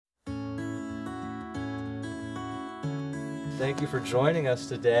Thank you for joining us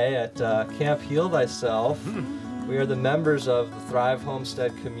today at Camp Heal Thyself. We are the members of the Thrive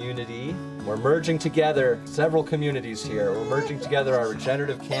Homestead community. We're merging together several communities here. We're merging together our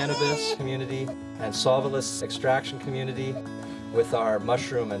regenerative cannabis community and solventless extraction community with our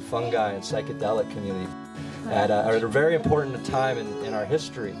mushroom and fungi and psychedelic community at a very important time in our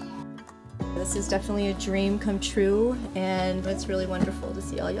history. This is definitely a dream come true, and it's really wonderful to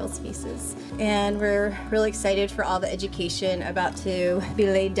see all y'all's faces. And we're really excited for all the education about to be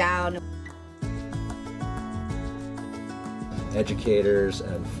laid down. Educators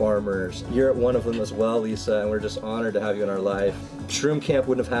and farmers. You're one of them as well, Lisa, and we're just honored to have you in our life. Shroom Camp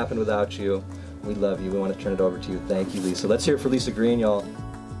wouldn't have happened without you. We love you. We want to turn it over to you. Thank you, Lisa. Let's hear it for Lisa Green, y'all.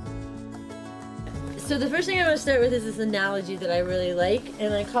 So the first thing I want to start with is this analogy that I really like,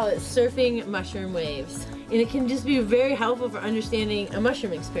 and I call it surfing mushroom waves. And it can just be very helpful for understanding a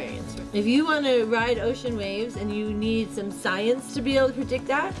mushroom experience. If you want to ride ocean waves and you need some science to be able to predict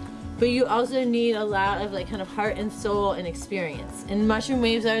that, but you also need a lot of kind of heart and soul and experience. And mushroom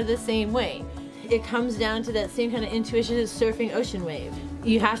waves are the same way. It comes down to that same kind of intuition as surfing ocean wave.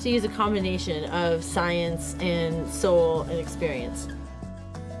 You have to use a combination of science and soul and experience.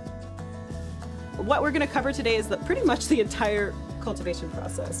 What we're going to cover today is pretty much the entire cultivation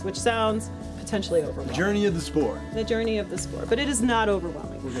process, which sounds potentially overwhelming. The journey of the spore. The journey of the spore, but it is not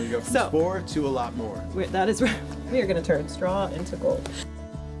overwhelming. We're going to go from spore to a lot more. That is right. We are going to turn straw into gold.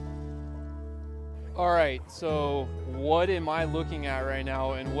 All right, so what am I looking at right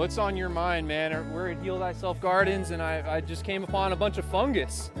now, and what's on your mind, man? We're at Heal Thyself Gardens, and I just came upon a bunch of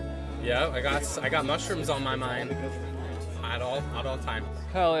fungus. Yeah, I got mushrooms on my mind at all times.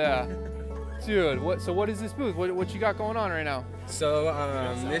 Hell yeah. Dude, what is this booth? What you got going on right now? So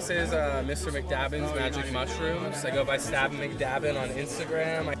this is Mr. McDabbin's Magic Mushrooms. I go by Stab McDabbin on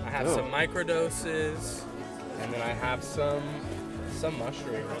Instagram. I have some microdoses, and then I have some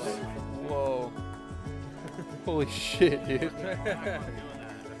mushrooms. Whoa. Holy shit, dude.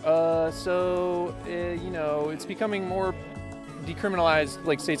 You know, it's becoming more decriminalized,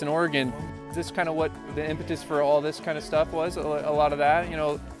 like states in Oregon. Is this kind of what the impetus for all this kind of stuff was? A lot of that, you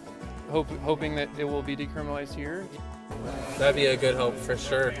know, hoping that it will be decriminalized here? That'd be a good hope for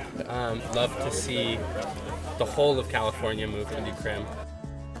sure. Love to see the whole of California move to decrim.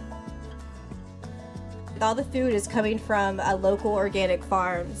 All the food is coming from local organic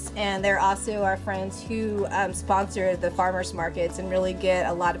farms, and they're also our friends who sponsor the farmers markets and really get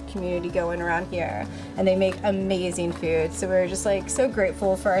a lot of community going around here. And they make amazing food, so we're just so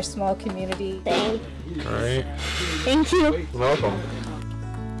grateful for our small community. All right. Thank you. You're welcome.